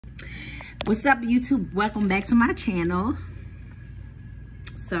What's up, YouTube? Welcome back to my channel.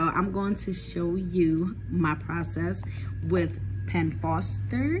 So I'm going to show you my process with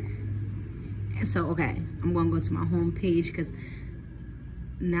Pennfoster. And so, okay, I'm going to go to my home page because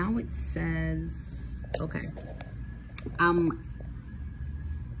now it says, okay, I'm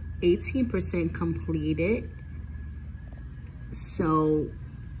 18% completed. So,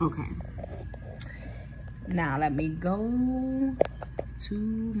 okay. Now let me go to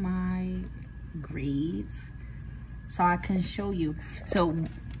my grades so I can show you. So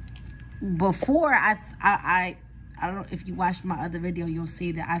before I don't know if you watched my other video, you'll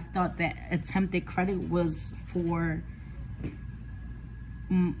see that I thought that attempted credit was for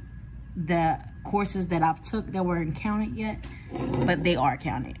the courses that I've took that weren't counted yet, but they are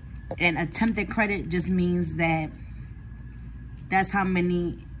counted. And attempted credit just means that that's how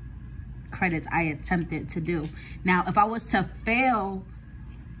many credits I attempted to do. Now, if I was to fail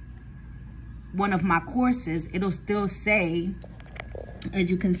one of my courses, it'll still say, as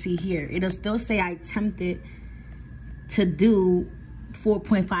you can see here, it'll still say I attempted to do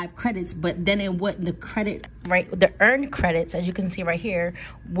 4.5 credits, but then it wouldn't, the credit, right, the earned credits, as you can see right here,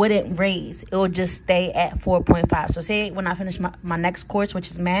 wouldn't raise. It would just stay at 4.5. So say when I finish my next course,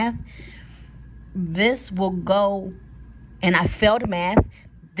 which is math, this will go, and I failed math,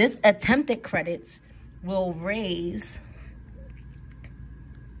 this attempted credits will raise,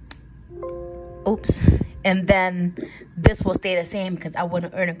 oops, and then this will stay the same because I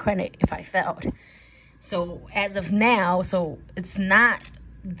wouldn't earn a credit if I failed. So as of now, so it's not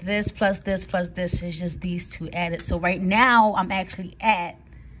this plus this plus this, it's just these two added. So right now I'm actually at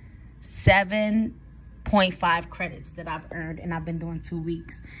 7.5 credits that I've earned, and I've been doing 2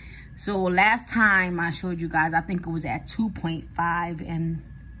 weeks. So last time I showed you guys, I think it was at 2.5 and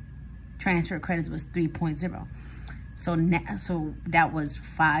transfer credits was 3.0. So that was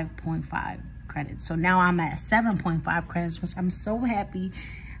 5.5 credits. So now I'm at 7.5 credits, which I'm so happy.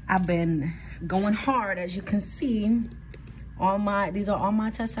 I've been going hard, as you can see. These are all my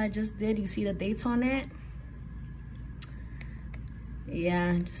tests I just did. You see the dates on that?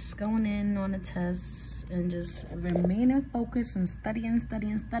 Yeah, just going in on the tests and just remaining focused and studying.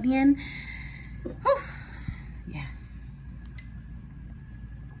 Whew. Yeah.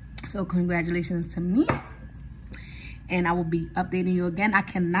 So congratulations to me. And I will be updating you again. I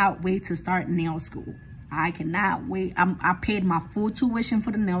cannot wait to start nail school. I cannot wait. I paid my full tuition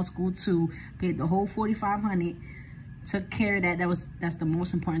for the nail school too. Paid the whole $4,500. Took care of that. That's the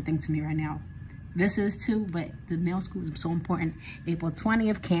most important thing to me right now. This is too, but the nail school is so important. April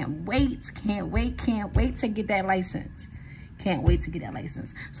 20th. Can't wait to get that license. Can't wait to get that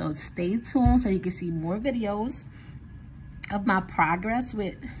license. So stay tuned so you can see more videos of my progress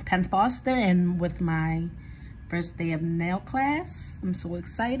with Pennfoster and with my first day of nail class. I'm so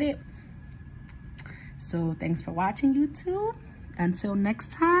excited. So thanks for watching, YouTube. Until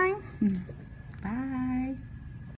next time, bye.